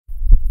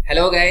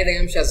Hello guys, I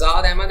am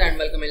Shahzad Ahmed and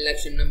welcome in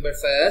lecture number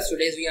 1.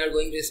 Today we are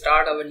going to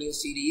start our new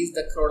series,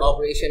 the Crud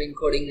operation in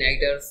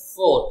Codeigniter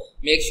 4.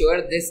 Make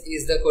sure this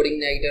is the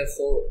Codeigniter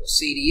 4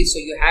 series, so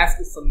you have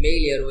to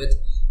familiar with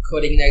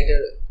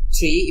Codeigniter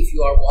 3 if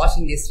you are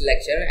watching this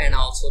lecture, and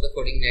also the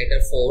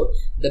Codeigniter 4,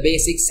 the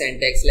basic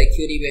syntax like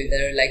query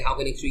builder, like how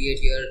can you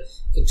create your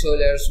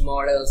controllers,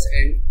 models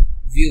and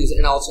views,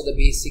 and also the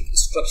basic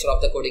structure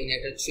of the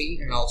Codeigniter 3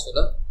 and also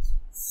the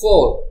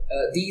 4.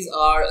 These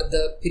are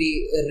the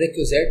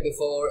prerequisite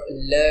before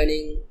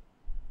learning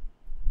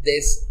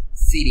this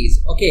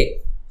series. Okay,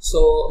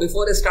 so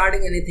before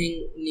starting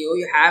anything new,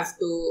 you have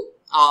to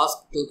ask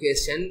two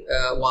questions: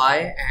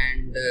 why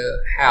and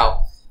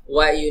how.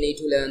 Why you need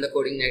to learn the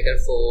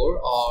Codeigniter 4,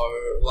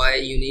 or why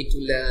you need to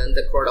learn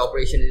the Crud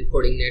operation in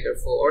Codeigniter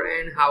 4,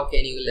 and how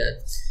can you learn.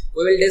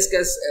 We will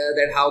discuss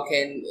that how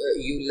can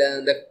you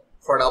learn the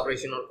Crud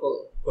operation or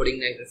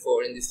Codeigniter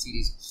 4 in this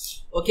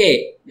series.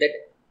 Okay,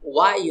 that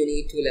why you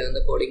need to learn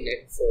the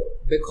Codeigniter 4,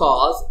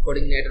 because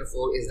Codeigniter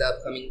 4 is the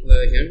upcoming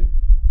version.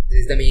 This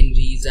is the main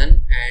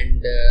reason,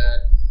 and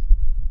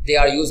they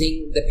are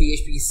using the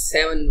PHP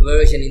 7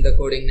 version in the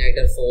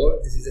Codeigniter 4.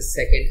 This is the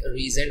second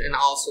reason, and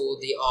also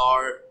they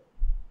are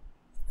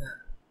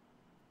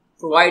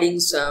providing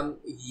some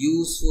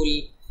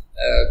useful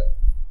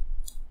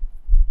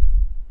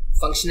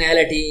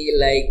functionality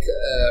like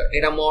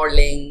data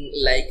modeling,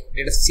 like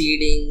data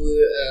seeding.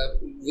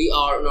 We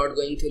are not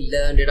going to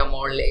learn data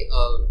modeling,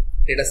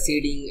 data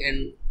seeding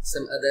and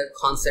some other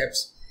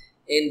concepts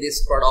in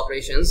this Crud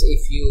operations.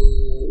 If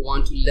you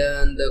want to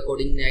learn the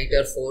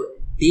Codeigniter 4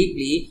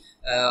 deeply,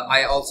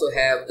 I also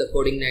have the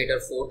Codeigniter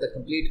 4, the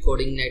complete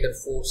Codeigniter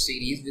 4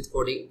 series with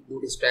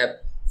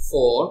Bootstrap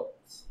 4.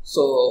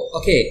 So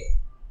okay,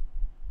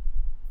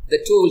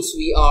 the tools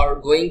we are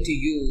going to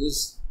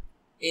use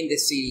in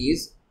this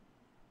series: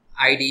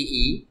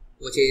 IDE,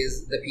 which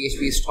is the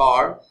PHP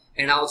star,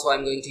 and also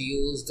I'm going to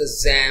use the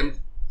XAMPP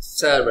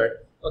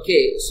server.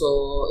 Okay,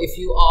 so if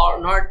you are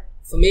not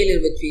familiar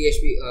with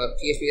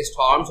PHP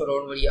Storm, so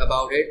don't worry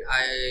about it.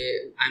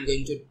 I'm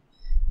going to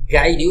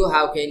guide you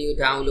how can you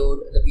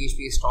download the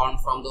PHP Storm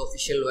from the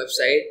official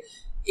website.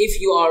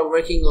 If you are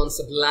working on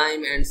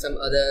Sublime and some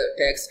other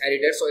text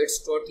editor, so it's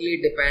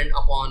totally depend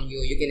upon you.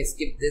 You can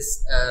skip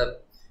this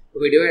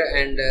video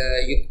and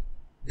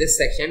this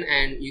section,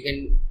 and you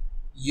can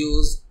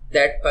use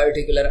that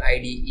particular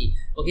IDE.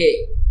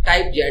 Okay,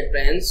 type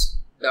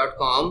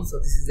JetBrains.com. So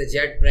this is the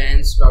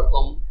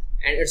JetBrains.com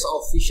and its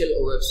official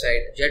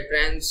website.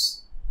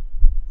 JetBrains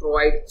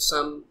provide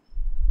some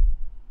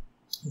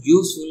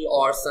useful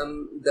or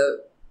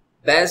the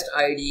best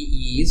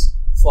IDEs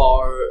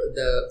for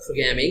the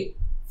programming.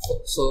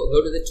 So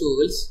go to the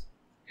tools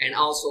and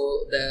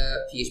also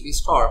the PHP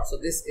Storm. So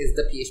this is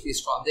the PHP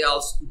Storm.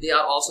 They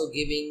are also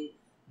giving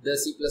the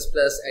C++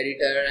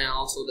 editor and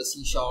also the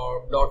C#,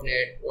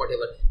 .NET,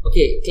 whatever.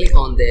 Okay, click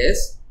on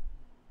this.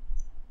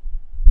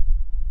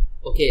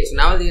 Okay, so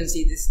now you can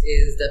see this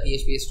is the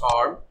PHP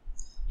Storm.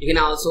 You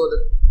can also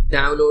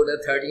download a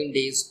 13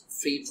 days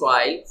free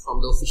trial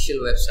from the official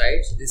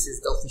website. So this is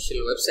the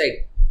official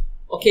website.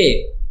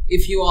 Okay,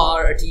 if you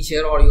are a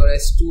teacher or you are a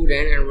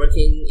student and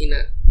working in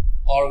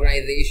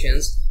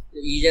organizations,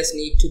 you just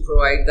need to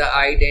provide the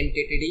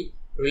identity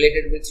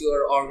related with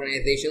your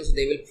organization, so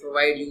they will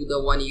provide you the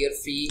 1 year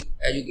free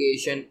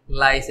education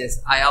license.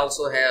 I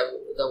also have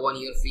the 1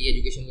 year free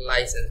education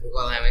license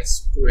because I am a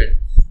student.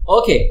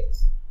 Okay,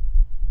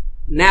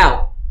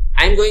 now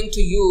I'm going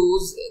to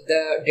use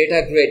the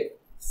data grid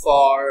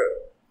for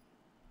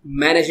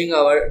managing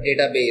our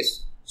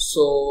database.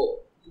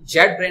 So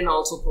JetBrains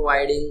also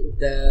providing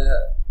the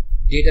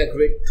data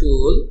grid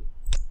tool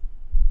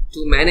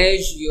to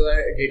manage your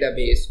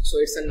database. So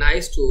it's a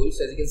nice tool.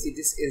 So as you can see,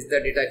 this is the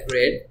data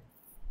grid.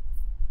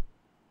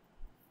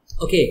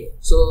 Okay,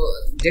 so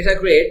data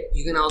grid,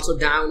 you can also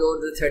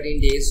download the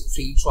 13 days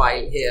free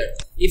trial here.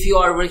 If you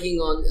are working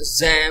on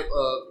XAMPP,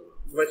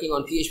 working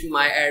on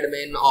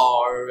PHPMyAdmin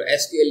or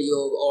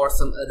SQLio or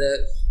some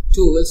other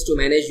tools to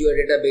manage your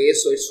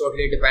database, so it's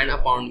totally depend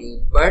upon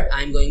you. But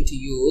I'm going to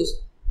use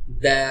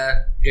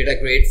the data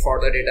grid for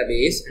the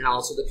database and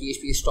also the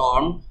PHP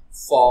Storm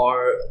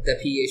for the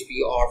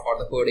PHP or for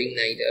the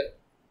Codeigniter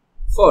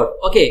 4.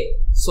 Okay,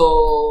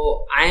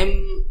 so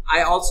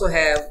I also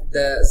have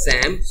the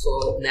XAMPP.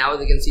 So now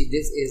you can see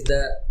this is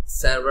the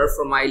server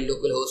for my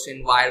localhost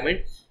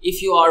environment.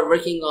 If you are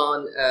working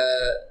on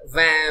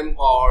VAM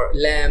or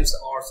LAMPS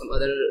or some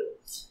other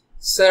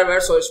server,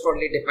 so it's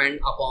totally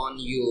depend upon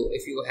you.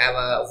 If you have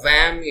a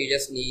VAM, you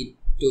just need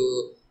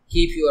to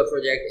keep your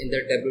project in the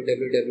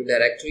www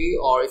directory,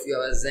 or if you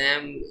have a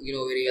XAMPP, you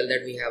know very well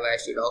that we have a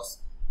htdocs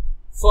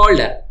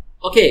folder.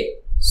 Okay,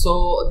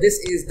 so this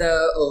is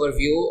the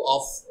overview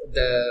of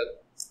the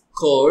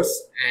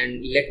course,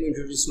 and let me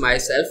introduce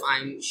myself.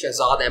 I'm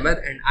Shahzad Ahmed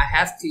and I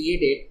have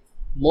created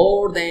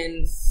more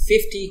than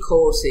 50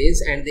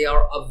 courses and they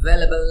are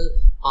available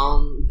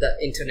on the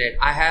internet.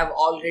 I have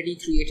already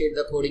created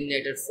the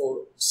Codeigniter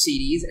 4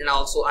 series, and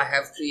also I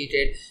have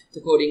created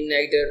the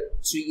Codeigniter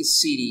 3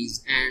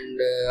 series, and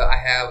I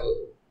have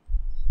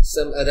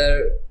some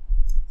other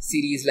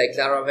series like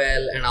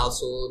Laravel and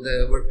also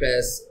the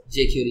WordPress,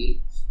 jQuery,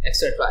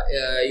 etc.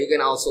 You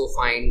can also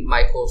find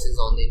my courses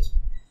on it.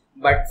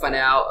 But for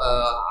now,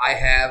 I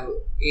have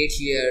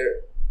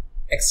 8-year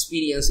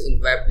experience in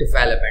web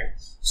development.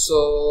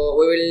 So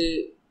we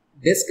will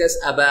discuss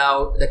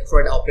about the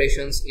CRUD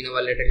operations in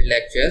our later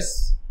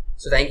lectures.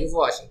 So thank you for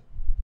watching.